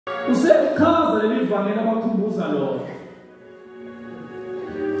usechaza leli ivangeli abakhumbuza lona.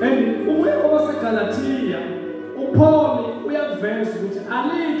 And ubuye kwabaseGalatia uPaul uyaveza ukuthi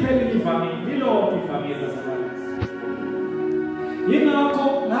alikhe leli ivangeli lilokho ivangeli laseGalatia. Yingakho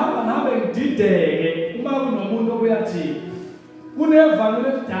ngabe ngidideke uma kunomuntu obuyathi kunevangeli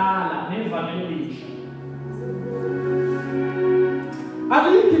elidala nevangeli elisha.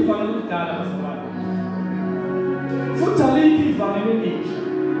 Alikho ivangeli elidala laseGalatia. Futhi alikho ivangeli elisha.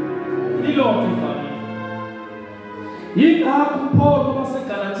 Lilokho ivangeli. Yingakho uPaul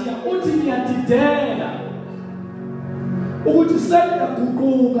kwabaseGalatia uthi ngiyadideka ukuthi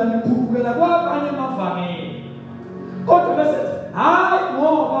sekuguquka nikhulukela kwabanye amavangeli. Kodwa bese hayi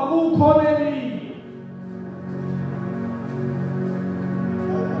ngoba kukhona elinye.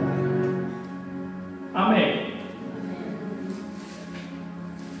 Amen.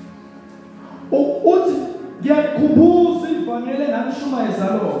 Uthi ngiyakubuza ivangeli enganishumayeza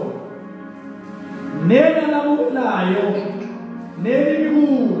lona. Nena labulayo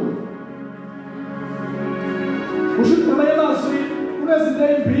nemikulu. Ushuthi ngamanye amazwi kunezinto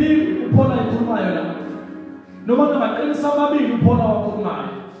ezimbili uPaul ayikhulumayo la. Noma namaqiniso amabili uPaul awakhulumayo.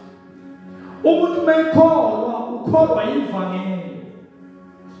 Umuntu mekholwa ukholwa ivangeli.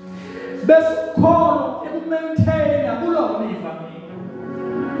 Bese ukholwa ekumaintaina kulo ivangeli.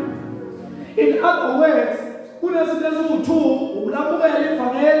 In other words, kunezinto eziwu-2 ukulabukela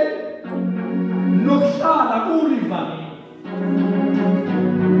ivangeli nokuhlala kulo ivangeli.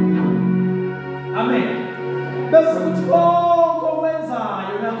 Amen. Bese kuthi konke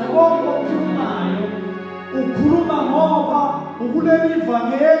okwenzayo nakho konke okukhulumayo ukhuluma ngoba ukuleli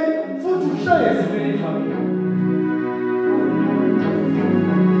ivangeli futhi uhlezi kuleli ivangeli.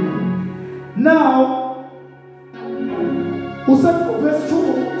 Now usethi verse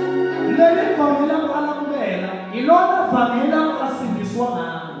 2 leli ivangeli abalamukela ilona ivangeli abasindiswa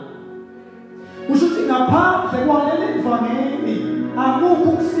ngalo. Ushuthi ngaphandle kwaleli ivangeli akukho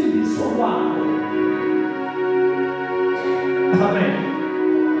ukusindiswa kwalo. Amen.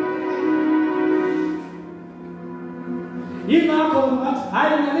 Yingakho ngathi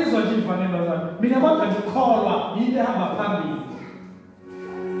hayi ngiyalizwa nje ivangeli lazana. Mina kodwa ngikholwa yini ehamba phambili.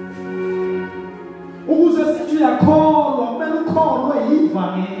 Ukuze sithi uyakholwa kumele ukholwe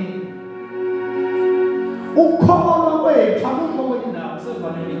ivangeli. Ukholwa kwethu akukho kwendawo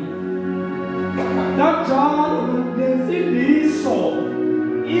sevangelini. Kanjalo nensindiso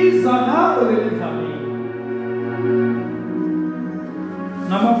iza nalo leli ivangeli.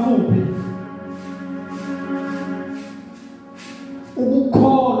 Namafuphi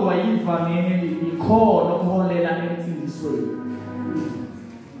ukukholwa ivangeli ikholwa ukuholela ensindisweni.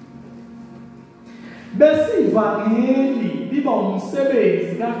 Bese ivangeli liba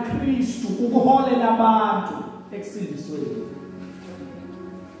umsebenzi kaKristu ukuholela abantu ekusindisweni.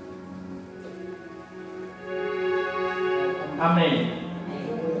 Amen.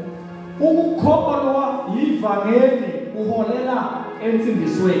 Ukukholwa ivangeli uholela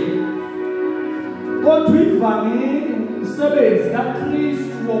ensindisweni. Kodwa ivangeli umsebenzi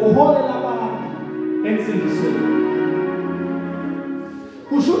kaKristu wokuholela abantu ensindisweni.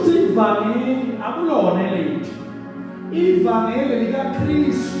 Kushuthi ivangeli akulona lethu. Ivangeli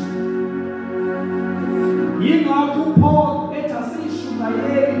likaKristu. Yingakho uPaul ethi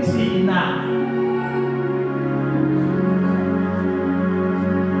asishumayeli thina.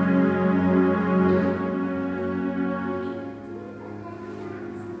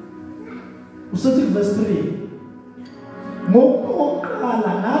 Usethi verse 3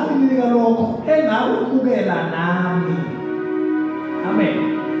 ngokuqala nami ninika lokho engakubukela nami. Amen.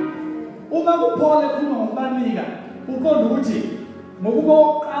 Uma kuPaul ekhuluma ngokubanika uqonda ukuthi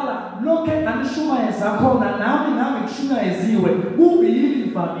ngokuboqala lokho enganishumayeza khona nami kushumayeziwe kuyili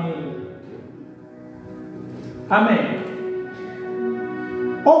ivangeli. Amen.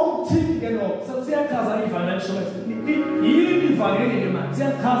 Okuthini ke lokho siyachaza ivangeli yini ivangeli manje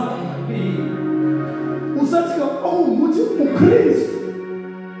siyachaza yini. Usathi ukuthi uKristu.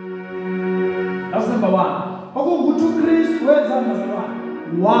 That's number 1. Ukuthi uKristu wenza mazalwane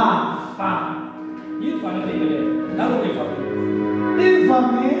wafa. Ivangeli le nalo ivangeli.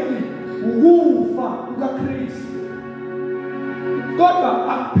 Ivangeli ukufa kukaKristu. Kodwa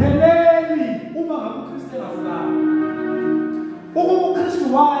akupheleli uma ngabe uKristu engafanga. Ukuba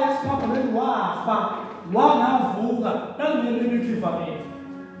uKristu waya esiphambanweni wafa wangavuka naleli ivangeli.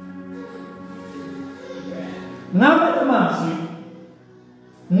 Ngamanye amazwi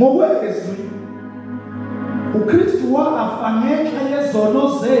ngokwezwi uKristu wafa ngenxa yezono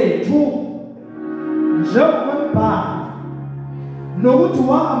zethu njengombhalo nokuthi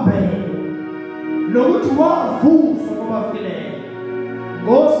wahambele nokuthi wavuswa kwabafileyo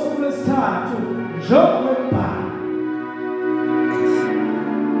ngosuku lwesithathu njengokwembhalo.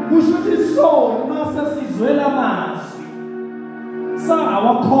 Kusho ukuthi isona mase sizwela amazwi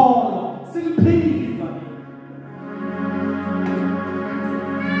sangawakholwa siliphile ivangeli.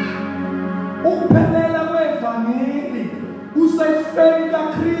 Ukuphelela kwevangeli kusekufeni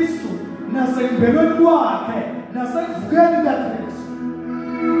kaKristu nasekubelweni kwakhe nasekuvukeni kaKristu.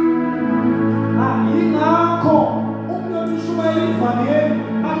 Yingakho umuntu othi ushumayela ivangeli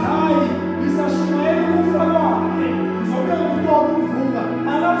athi hayi ngisashumayela ukufa kwakhe ngizobe ngumntwana ukuvuka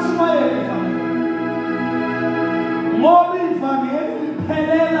akakushumayela ivangeli. Ngoba ivangeli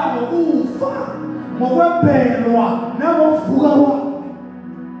liphelela ngokufa ngokwempelwa nangokuvuka kwakhe.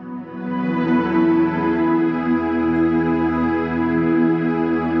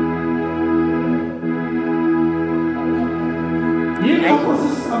 Yingakho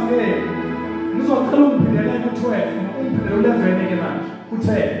sisamele ngizocela ungiphindele ku-12 ungiphindele u-11 ke manje u-10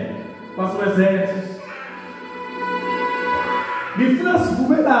 basibezethe. Ngifuna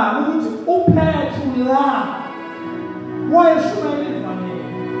sivumelane ukuthi uPetru la wayeshumayela ivangeli.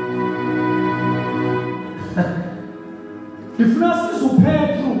 Ngifuna sizwe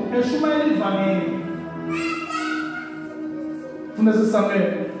uPetru eshumayela ivangeli. Ngifuna sisamele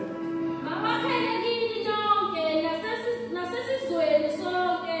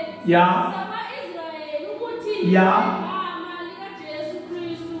yeah. Yeah.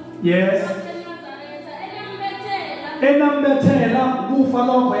 Yes. Enambethela kufa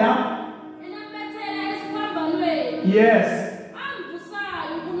lokho ya. Yes.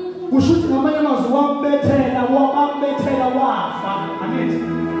 Kusho ukuthi ngamanye amazwi wambethela wafa. Angithi.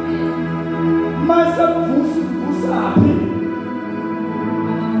 Mase kuvusaphi?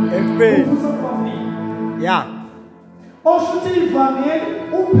 Yeah. Oshuthi ivangeli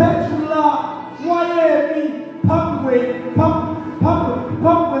uPetru la wayemi phambi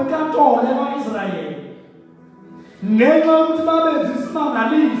kwenkantolo yama-Israyeli ngenxa yokuthi babenza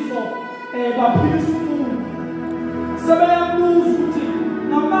isimangaliso baphilisa umuntu. Sebeyambuza ukuthi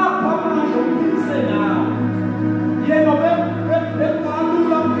namaphi amandla okuphilise ngawo. Yena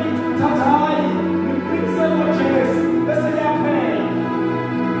bekalula ukuthatha hayi ngimphilise ngoJesu bese kuyaphela.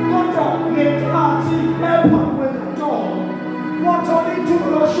 Kodwa ngenkathi ephambi kwenkantolo wathola ithuba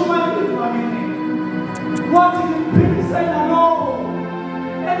lokushumayela ivangeli. Wathi ngimphilise nalowo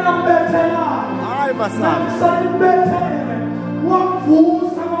enambethelayo. Hayi Masango. Namsalimbethele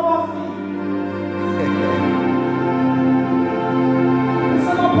wamvusa kwabafile.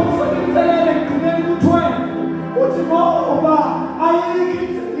 Isakaphosa ngimthelele ekugcineni ku-12 uthi ngoba ayikho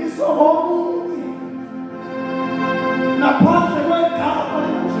insindiso komuthi ngaphandle kwegama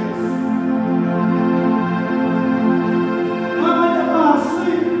likaJesu. Ngamanye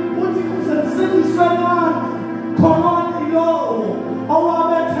amazwi uthi kuze kusindiswe nani khona yilowo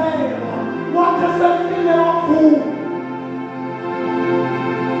owabethelwa wakhe sefile wavuka.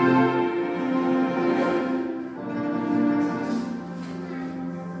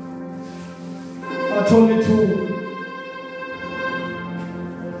 Bathola ithuba.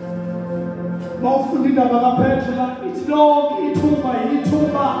 Bawufunda indaba kaPetru la ithi lonke ithuba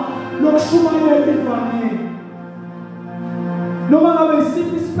yithuba lokushumayela ivangeli. Noma ngabe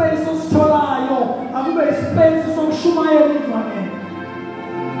isiphi ispace ositholayo akube ispace sokushumayela ivangeli.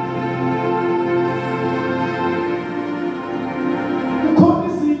 Kukhona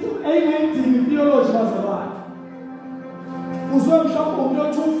izinto ey'ngayidingi theology bazalwane. Uzwe mhlawumbe umuntu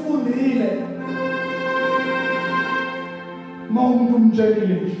othi ufundile ma umuntu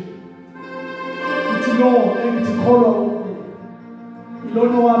umtshelile nje uthi lo engithi kholwa kuye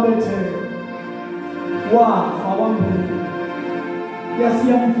ilona owabethele wafa wambele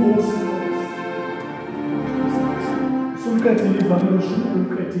yasiyamvusa sumqedile ivangeli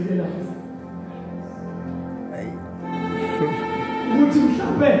uqedile lapho ukuthi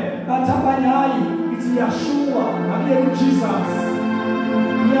mhlawumbe bathi abanye hayi ithi Yeshua akuye kuJesus.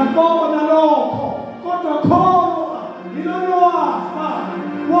 Ngiyabona lokho kodwa kholwa ilona wafa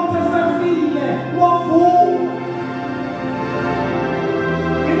wathi sefile wavuka.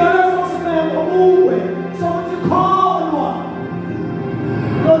 Ingaleso simeko uwe sokuthi kholwa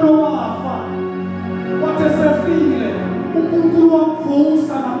ilona wafa wathi sefile uNkulunkulu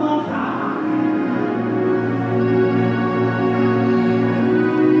wamvusa namandla.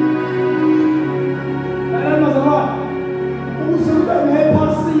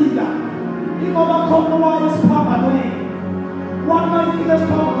 Ingoba khona wayesiphambanweni wamafika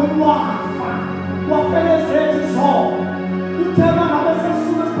esiphambanweni wafa wafelezela izona uthema ngabe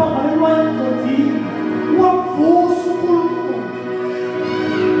sesuka esiphambanweni wayemgodini wamvusa uNkulunkulu.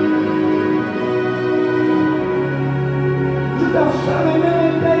 Juda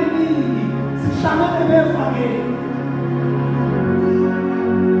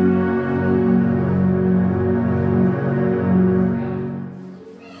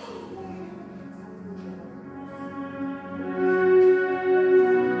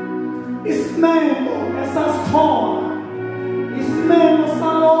Isimemo esasithola, isimemo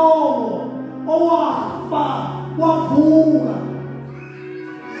salowo owafa wavuka.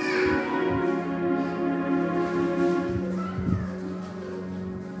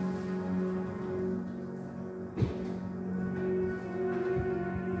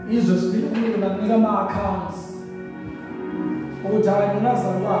 Izwe sibili banika ama-accounts ukuthi hayi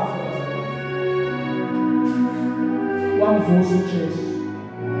unazali wafa wamvusa uJesu.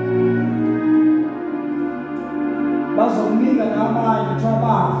 Bazokunika nabanye kuthiwa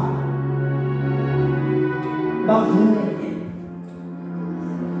bafa bavuke,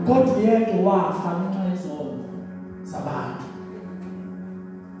 kodwa yedwa wafa ngenxa yezono zabantu.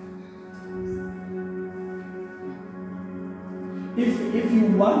 If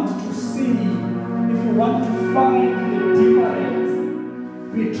you want to see, if you want to find the difference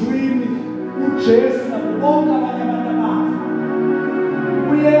between uJesu nabo bonke abanye abantu abafa,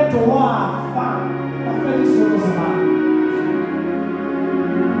 uyedwa wafa wafela izono zabantu.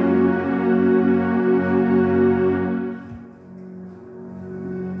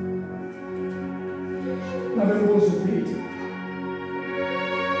 Nabebuza uPeter,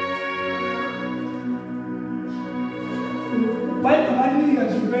 bayibanika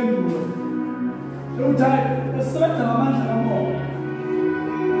nje impendulo yokuthi hayi besebenza ngamandla kamoya.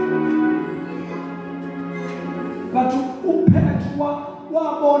 But uPetru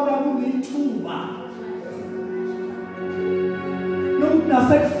wabona kulithuba lokuthi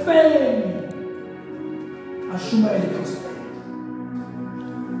nasekufeni ashumayele igospel.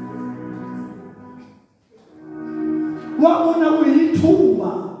 Wabona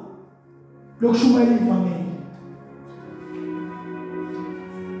kuyithuba lokushumayela ivangeli.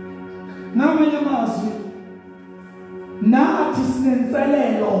 Ngamanye amazwi nathi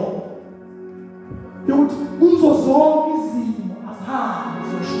sinenselelo yokuthi kuzo zonke izimo azihambi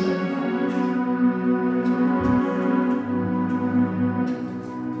zoshumayela ivangeli.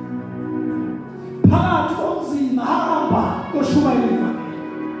 Phakathi komzima hamba yoshumayela ivangeli.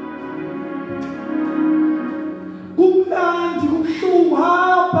 Kumnandi kubuhlungu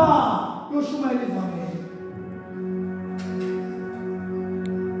hamba yoshumayela ivangeli.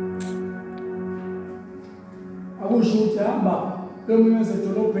 Akusho ukuthi hamba kuyomemeza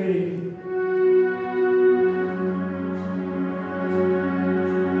edolobheni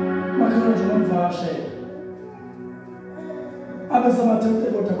makhona nje nomvakashela abesamathethe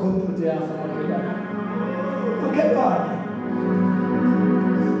kodwa khona indoda yafa makhelwane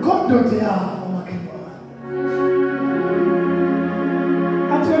khona indoda yafa makhelwane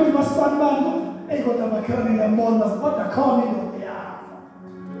athi wethu masibani bani kodwa makhelwane ngiyambona kodwa khona indoda yafa.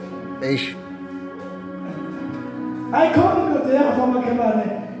 Eish. Khona indoda yafa makhelwane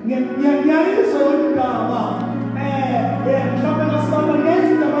ngiyayizwa yona indaba. Mhlawumbe nasibamba ngenza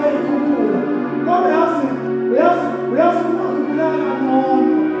indaba yayikhuphula kodwa uyazi ungakhuphulanga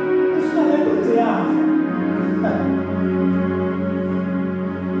ngcono usingale ndoda yafa.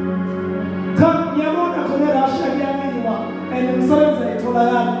 Cha ngiyabona khona eRussia kuyaliwa and umsebenzi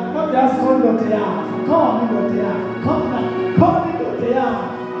ayitholakali kodwa yazi khona indoda yafa, khona indoda yafa, khona indoda yafa.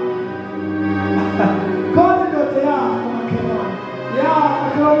 Khona indoda yafa makhelwane,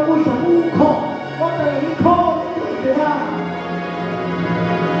 makhelwane kudla kukho kodwa yikhona indoda yafa.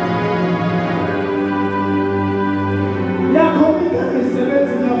 Yakhomika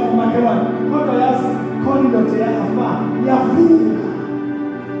isebenzi nyawo makhelwane kodwa yazi khona indoda yafa yavuka.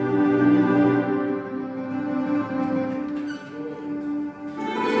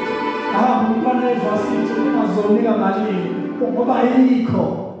 Umntwana evasithi ungazonika malini ngoba ayikho.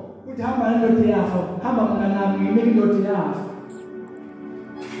 Uthi hamba nendoda yafa, hamba mnganami ngimike indoda yafa.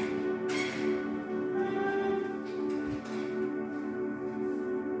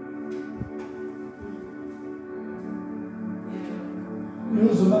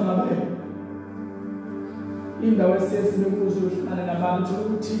 Ngizuma ngabe indawo esiyesilokuzo uhlala nabantu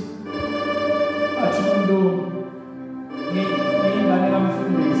ukuthi athi umuntu ngingane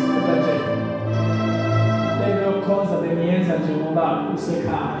kamfundisi kodwa nje lento yokukhonza bengiyenza nje ngoba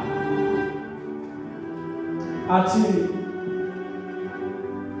usekhaya. Athi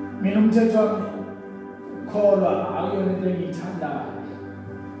mina umthetho wami kholwa akuyona into engiyithandayo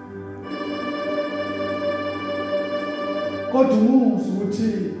kodwa umuzwa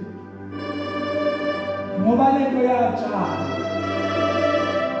ukuthi ngoba lento yatshala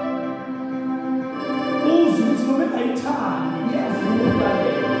uzwe ukuthi noma engayithandi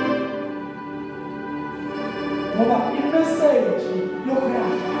ngoba imeseji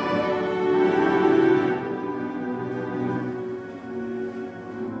yokuyafa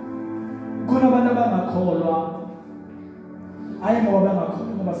khona abantu abangakholwa hayi ngoba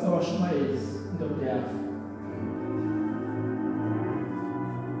bangakholwa ngoba singabashumayezi into yafa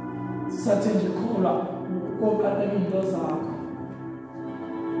sathe nje kholwa kokatela into zakho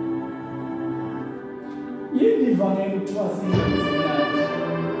yini ivangeli kuthiwa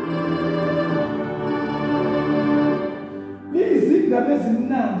izindaba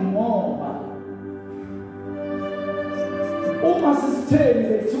ezimnandi ngoba uma sisitheni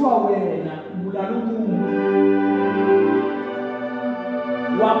lethiwa wena ubulala umuntu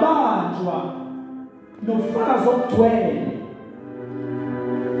wabanjwa nofakazi okugcwele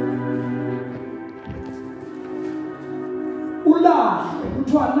ulahle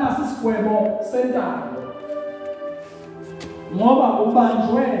kuthiwa nasi isigwebo sentando ngoba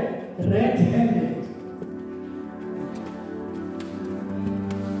ubanjwe red-handed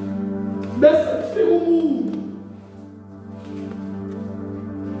bese kufika umuntu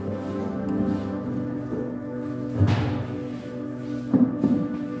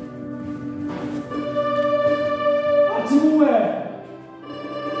athi kuwe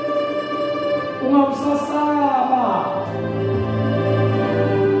ungabusasaba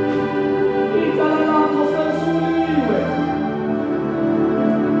icala lakho selisuliwe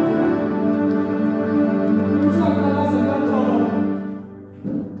usaqalaze kakhulu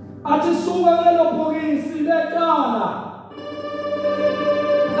athi suka kulelo bhokisi lecala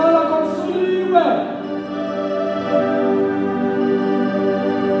cala lakho lisuliwe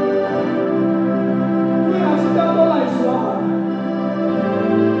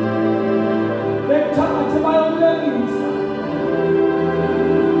bekuthathe bayomlengisa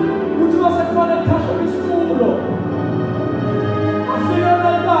uthi wasekufanele kukhashwe isitulo afike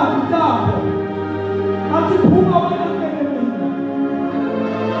nayibambe intambo athi phuma wena ngene mina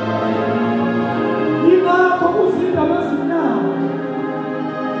yingakho kuzindaba ezimnandi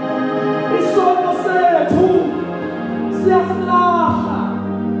isono sethu siyasilaha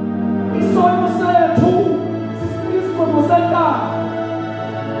isono sethu sisisigwebo sentando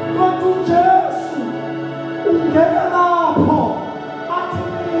kodwa uJesu ungena lapho athi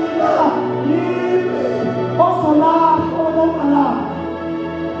mina yimi ozolapha onomalapha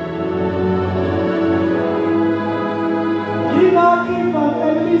yingakho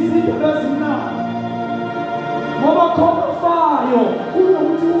ivangeli lizindaba ezimnandi ngoba khona ofayo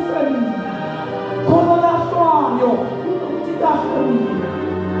kunokuthi ufe mina khona olahlwayo kunokuthi lahlwe mina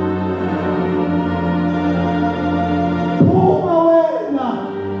phuma wena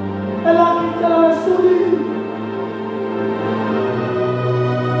elakicala lesulile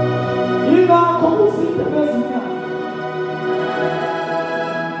yingakho kuzindaba ezimnandi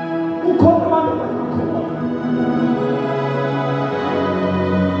ukhona abantu abangakholwa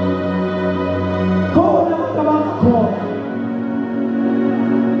khona abantu abangakholwa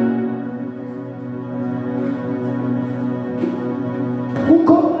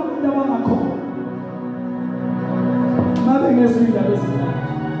kukhona abantu abangakholwa ngabe ngezindaba ezimnandi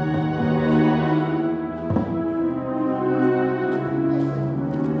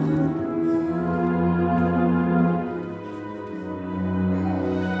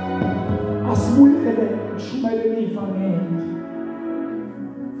asibuyele kushumayeleni ivangeli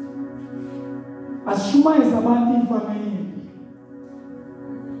asishumayeze abantu ivangeli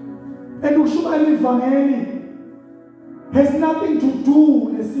and ukushumayela ivangeli has nothing to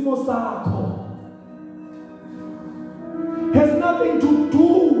do nesimo sakho has nothing to do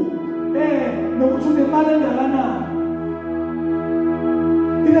nokuthi unemali engakanani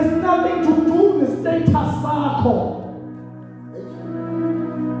it has nothing to do nestatus sakho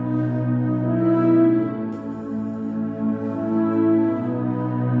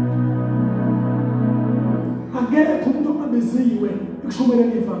angekho umuntu ongabiziwe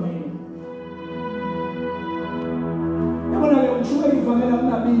ukushumayela ivangeli yabona-ke ukushumayela ivangeli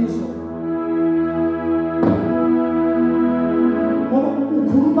akunabizo ngoba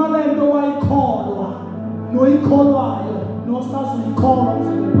ukhuluma lento wayikholwa noyikholwayo nosazuyikholwa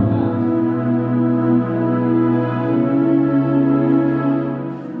uzokuphakade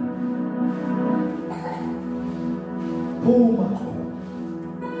phuma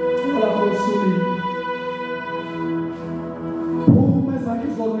lakho lisulile phuma ezakho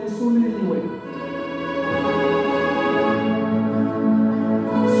izono isuliwe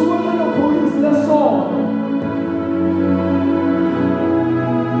suka lelo bhokisi lesono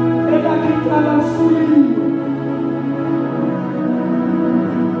elakicala lisuliwe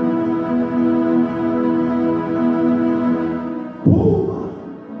phuma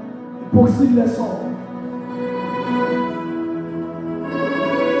ibhokisini lesono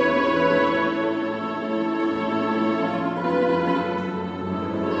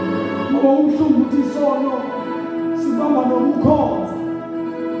Umhlungu uthi isono sibamba nokukhonza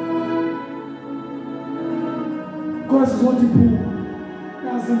kwazi zonke iphuma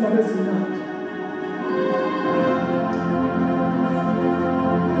nazi indaba ezimnandi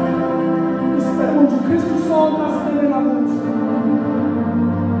isibeke nje uKristu sonke asibelela kuso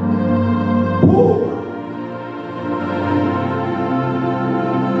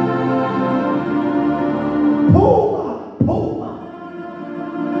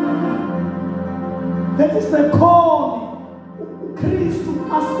that is the calling uKristu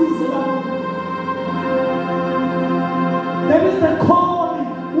asibizela. That is the calling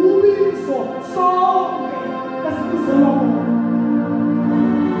ubizo sonke asibizela.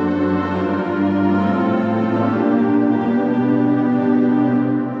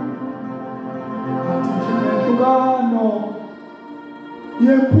 Atijengano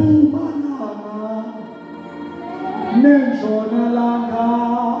yempumalanga nenjolanga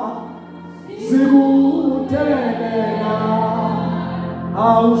zikuthelela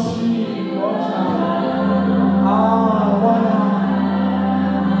awushi